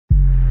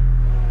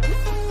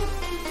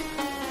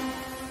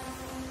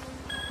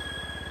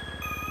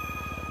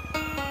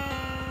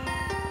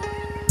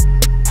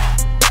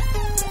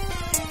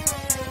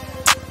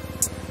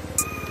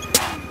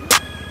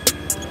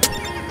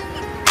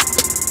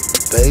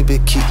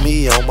baby, keep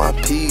me on my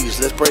P's.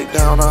 Let's break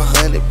down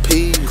 100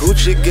 P's.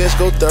 Gucci guess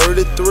go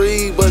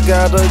 33, but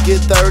gotta get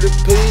 30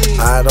 P's.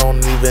 I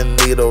don't even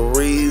need a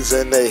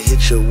reason to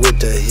hit you with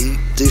the heat.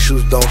 These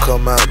shoes don't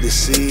come out this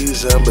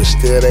season, but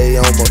still they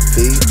on my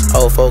feet.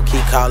 Old folk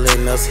keep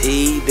calling us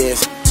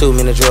heathens. Too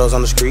many drugs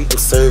on the street. I'm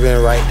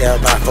serving right there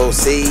by 4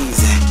 C's.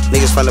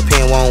 Niggas from the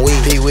pen won't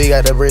weep. We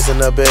got the bricks and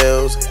the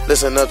bills.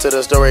 Listen up to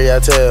the story I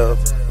tell.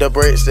 The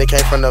bricks, they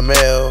came from the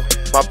mail.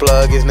 My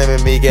plug is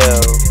named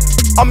Miguel.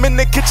 I'm in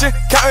the kitchen,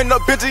 counting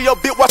up Benji, your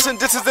bitch washing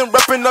dishes and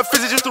repping up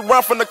fizzy. Used to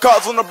run from the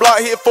cars on the block,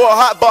 hit for a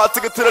hot bar,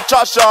 took it to the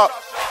chop shop.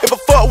 If I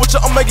fuck with you,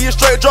 I'ma give you a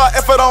straight draw.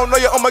 If I don't know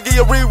you, I'ma give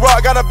you a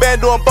re-rock. Got a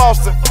band doing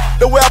Boston.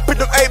 The way I picked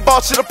them 8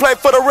 balls, should've played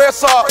for the Red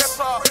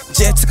Sox.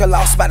 Just took a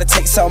loss, about to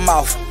take something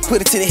off. Put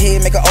it to the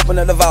head, make her open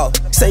up the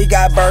vault. Say you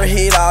got bird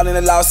head all in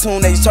the law.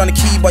 Soon as you turn the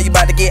key, boy, you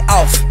about to get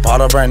off.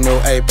 Bought a brand new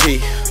AP,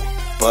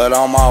 but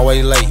I'm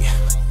always late.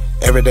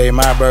 Every day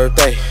my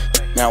birthday,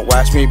 now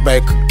watch me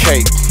bake a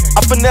cake. I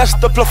finesse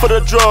the plug for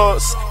the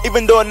drugs,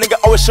 even though a nigga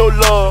always show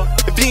love.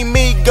 If you ain't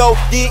me, go,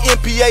 you ain't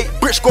MPA.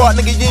 Brick squad,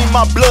 nigga, you ain't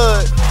my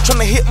blood.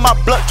 Tryna hit my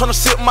blunt, tryna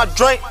sip my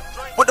drink.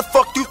 What the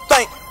fuck you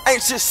think?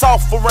 Ain't shit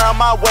soft around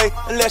my way,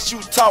 unless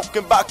you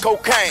talking about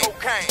cocaine.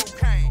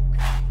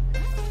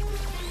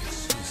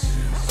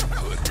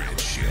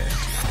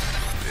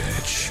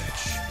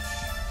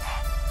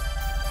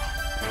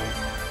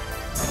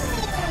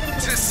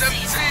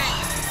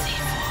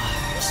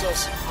 What's up,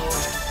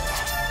 C4?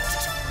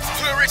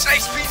 Rich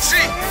HPG.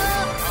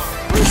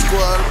 Brick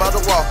squad about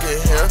to walk in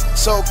here.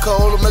 So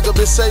cold, make a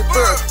bitch say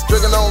burr.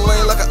 Drinking on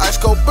lane like an ice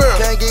cold beer.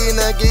 Can't give you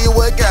nothing, give you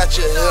what got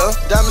you here.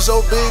 Diamonds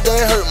so big,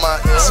 they hurt my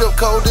ear. Sip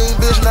codeine,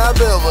 bitch, not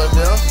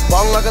Belvedere.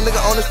 Ballin' like a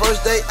nigga on his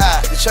first day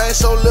out. Your chain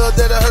so little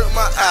that it hurt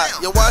my eye.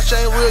 Your watch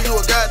ain't real, you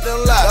a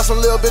goddamn lie. Got some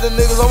little bit of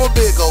niggas, I'm a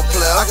big old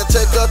player. I can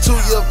take her to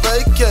your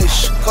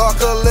vacation. Car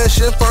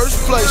collection, first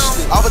place.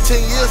 Over 10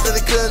 years that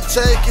they couldn't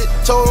take it.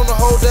 Told them to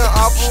hold down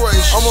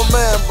operation. I'm a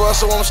man, bro,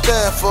 so I'm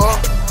stand for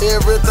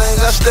everything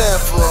I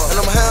stand for. And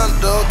I'm hound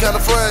dog, kinda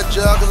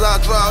fragile, cause I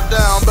drop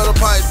down, better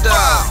pipe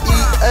down.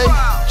 EA,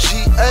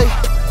 GA,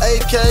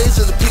 AKs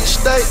in the peach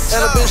state.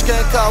 And a bitch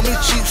can't call me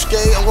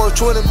cheapskate. I'm worth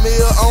 20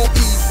 mil on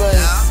eBay.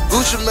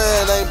 Gucci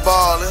man ain't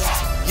ballin'.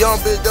 Young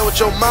bitch, that what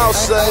your mouth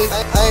say.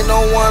 Ain't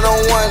no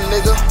one-on-one,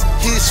 nigga.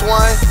 He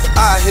swing,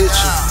 I hit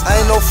you.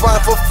 Ain't no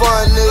fight for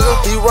fun, nigga.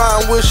 He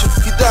rhyme with you,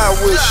 he die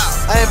with you.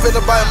 I ain't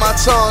finna bite my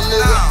tongue,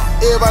 nigga.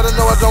 Everybody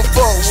know I don't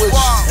fuck with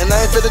you. And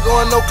I ain't finna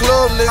go in no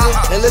club, nigga.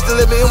 Unless they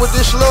let me in with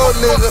this slow,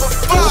 nigga.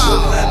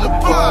 Pistol in the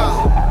party.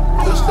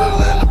 Pistol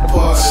in the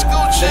party.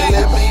 They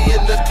let me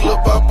in the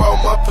club, I brought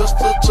my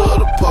pistol to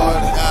the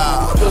party.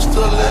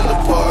 Pistol in the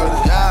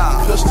party.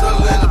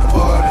 Pistol in the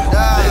party.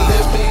 They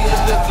let me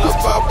in the club,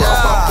 I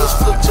brought my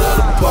pistol to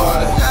the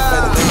party.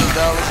 $1 million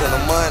in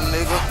a month,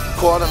 nigga.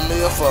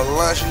 $250,000 for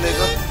lunch,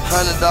 nigga.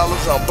 $100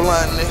 on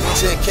blunt, nigga.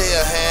 10K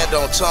a hand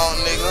on tongue,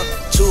 nigga.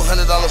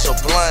 $200 a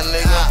blunt,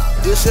 nigga.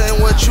 This ain't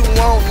what you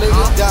want,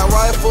 nigga. Got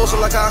rifles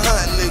like I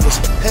hunt niggas.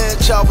 Hand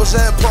choppers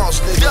and pumps,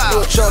 nigga.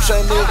 You a chump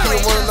chain nigga,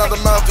 keep running out the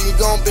mouth and you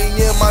gon' be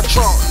in my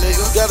trunk, nigga.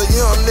 Got a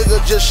young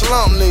nigga, just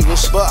slump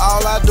niggas. But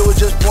all I do is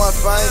just point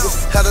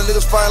fingers. Had the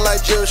niggas fighting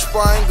like Jerry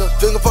Springer.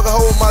 Finger fucking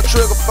hold my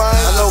trigger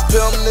finger. I know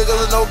pimp niggas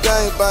and no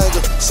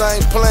gangbangers.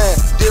 Same plan,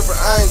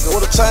 different angle.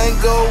 With a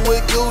tango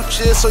with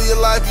Gucci, so your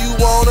life you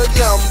want a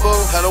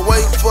gamble. Had to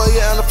wait for you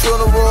at the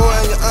funeral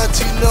and your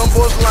auntie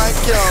numbers like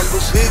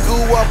candles. Big goo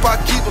up, I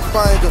keep a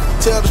banger.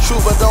 Tell the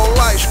truth, I don't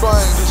like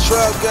strangers.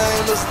 Trap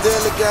game is a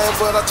deadly game,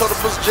 but I told the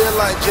pussy jet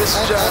like Jesse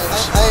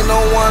James. Ain't no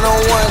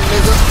one-on-one,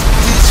 nigga.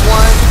 He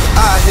swing,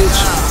 I hit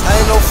you.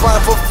 Ain't no fight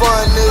for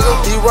fun, nigga.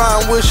 He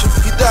rhyme with you,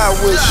 he die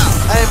with you.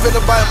 I ain't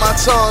finna bite my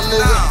tongue,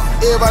 nigga.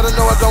 Everybody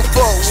know I don't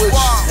fuck with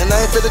you. And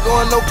I ain't finna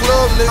go in no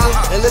club,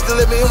 nigga. Unless they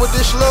let me in with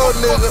this slow,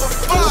 nigga.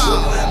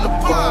 Pistol in the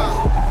party.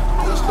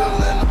 Pistol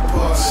in the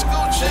party.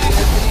 They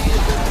let me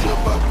in the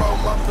club, I brought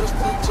my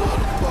pistol to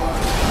the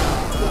party.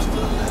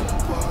 Pistol in the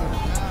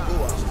party.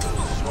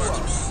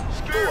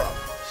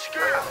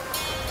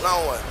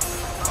 Long way.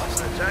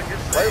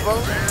 Wait, bro.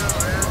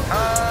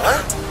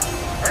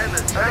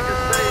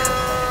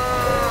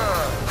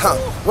 Huh?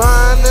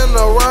 Riding in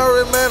a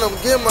Rari, man, I'm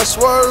getting my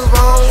swerve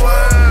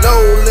on. No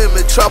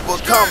limit chopper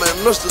coming,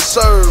 Mr.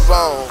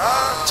 Servo.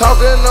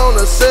 Talking on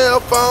the cell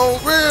phone,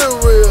 real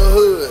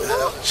hood.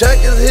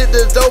 Junkies hit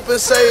the dope and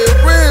say it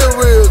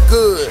real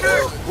good.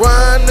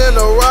 Riding in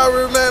a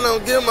Rari, man, I'm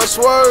getting my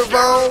swerve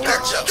on.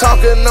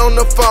 Talking on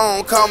the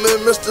phone, call me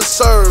Mr.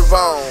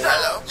 Servo.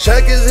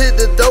 Junkies hit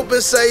the dope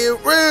and say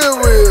it real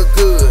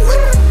good.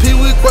 Pee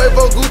Wee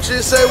Quavo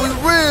Gucci say we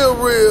real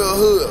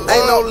hood.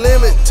 Ain't no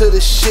limit to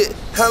the shit.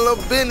 handle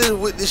business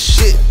with this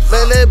shit.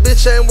 Man, that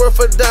bitch ain't worth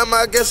a dime,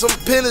 I get some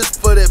pennies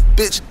for that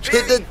bitch.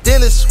 Hit the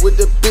dentist with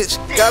the bitch,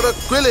 got a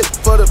grill it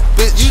for the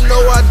bitch. You know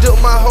I dip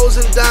my hoes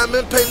in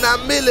diamond, pay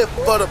 9 million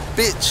for the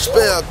bitch.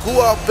 Spell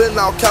go off in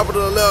all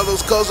capital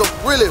letters, cause I'm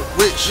really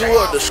rich. You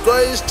a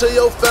disgrace to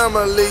your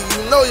family,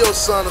 you know your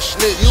son a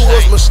snitch. You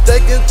was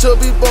mistaken to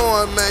be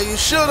born, man, you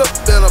should've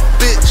been a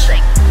bitch.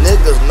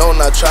 Niggas know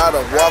not try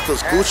to walk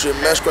us Gucci,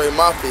 man, straight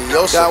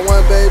mafioso. Got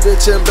 1 baby,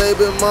 10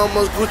 baby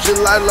mamas, Gucci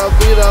like La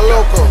Vida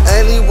Loco.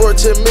 And he worth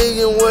 10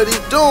 million, what he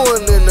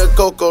doing in the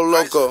Coco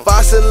Loco?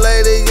 Faucet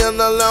lady in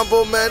the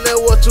Lambo, man, that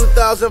was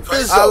 2000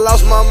 Fizzo. I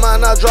lost my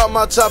mind, I dropped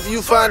my top,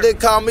 you find it,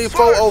 call me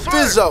 4-0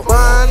 Fizzo.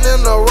 Riding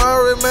in the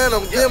Rari, man,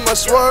 I'm getting my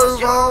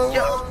swerve on.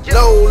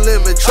 No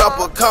limit,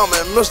 chopper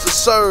coming, Mr.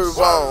 Serve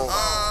on.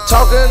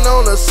 Talking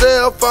on a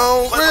cell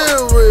phone,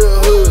 real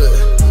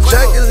hood.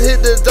 Jackets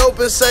hit the dope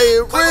and say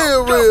it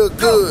real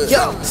good.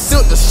 Yo,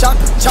 silk the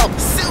shopping chopper.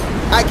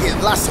 I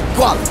get lots of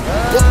guala.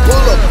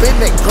 Pull up in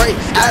that gray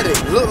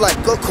addict, look like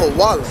a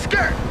koala.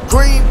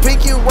 Green,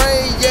 pinky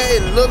rain, yeah,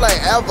 it look like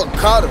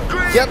avocado.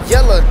 Yep,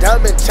 yellow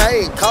diamond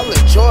chain, call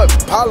it Jordan,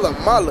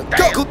 Palomala.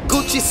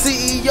 Gucci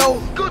CEO,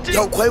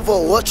 yo,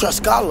 Quavo, Ultra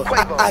Scholar.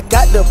 I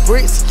got the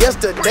bricks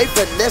yesterday,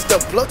 finesse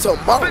the blow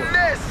tomorrow.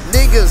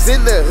 Niggas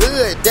in the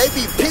hood, they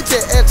be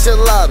pitching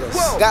enchiladas.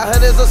 Got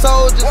hundreds of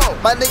soldiers,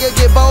 my nigga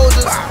get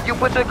boulders. You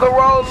put your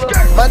Corolla,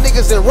 my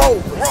niggas in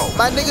Rovers.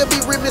 My nigga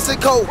be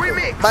remixing coke.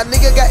 My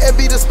nigga got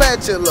MB the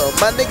spatula.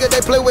 My nigga,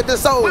 they play with the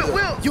soldier.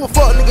 You a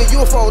fuck nigga,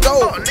 you a phone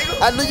over.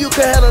 I knew you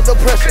could handle the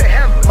pressure.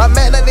 My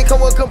man, that nigga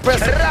come with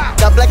compressor.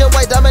 Got black and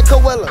white diamond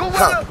Coella.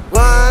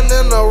 Riding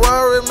in the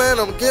Rari, man,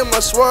 I'm getting my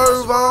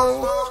swerve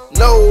on.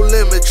 No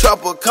limit,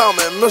 chopper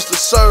coming, Mr.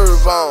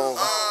 Serve on.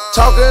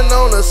 Talking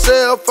on a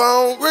cell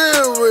phone,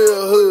 real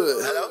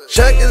hood.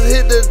 Jackets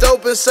hit the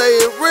dope and say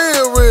it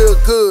real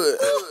good.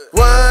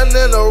 Riding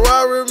in a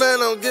Rari,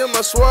 man, I'm getting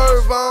my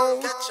swerve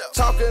on.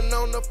 Talking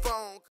on the phone.